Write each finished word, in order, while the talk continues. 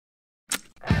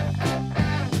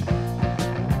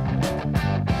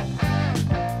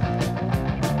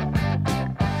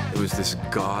this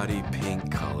gaudy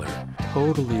pink color.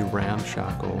 Totally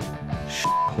ramshackle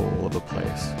shithole of a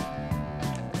place.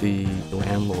 The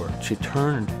landlord, she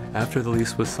turned after the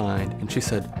lease was signed and she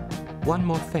said, "One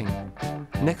more thing.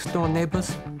 Next door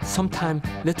neighbors, sometime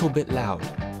little bit loud."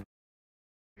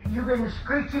 You've been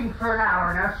screeching for an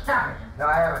hour, now stop it. No,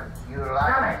 I haven't. You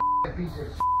like a piece of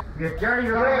shit. You dirty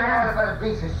You little ain't man. nothing but a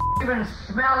piece of shit. You've been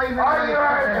smelling All you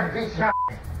are is a piece of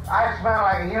shit. I smell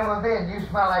like a human being. You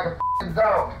smell like a f***ing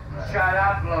dog. Shut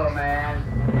up, little man.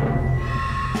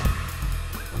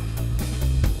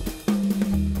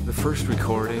 The first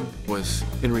recording was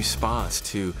in response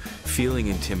to feeling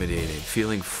intimidated,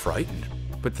 feeling frightened.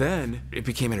 But then it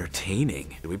became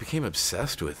entertaining. We became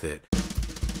obsessed with it.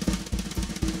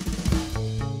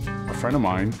 A friend of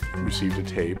mine received a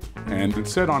tape, and it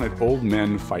said on it, "Old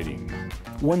men fighting."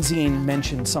 One zine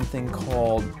mentioned something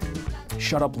called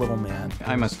 "Shut Up, Little Man."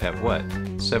 I must have, what,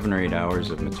 7 or 8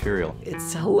 hours of material.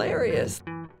 It's hilarious.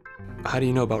 How do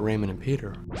you know about Raymond and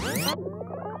Peter?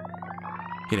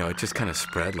 You know, it just kind of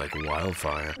spread like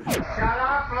wildfire. Shut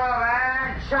up, little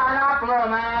man. Shut up, little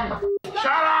man.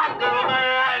 Shut up, little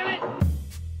man.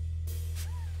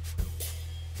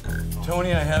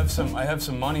 Tony, I have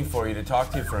some money for you to talk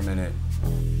to you for a minute.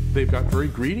 They've got very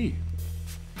greedy.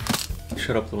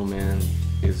 Shut Up Little Man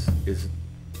is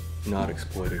not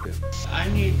exploitative. I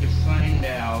need to find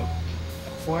out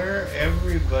where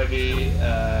everybody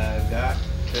got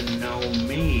to know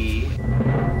me.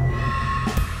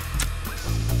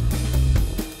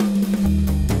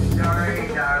 Sorry,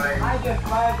 darling. I just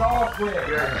play golf with.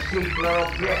 You're a cheap little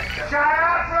bitch. Shut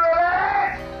up, little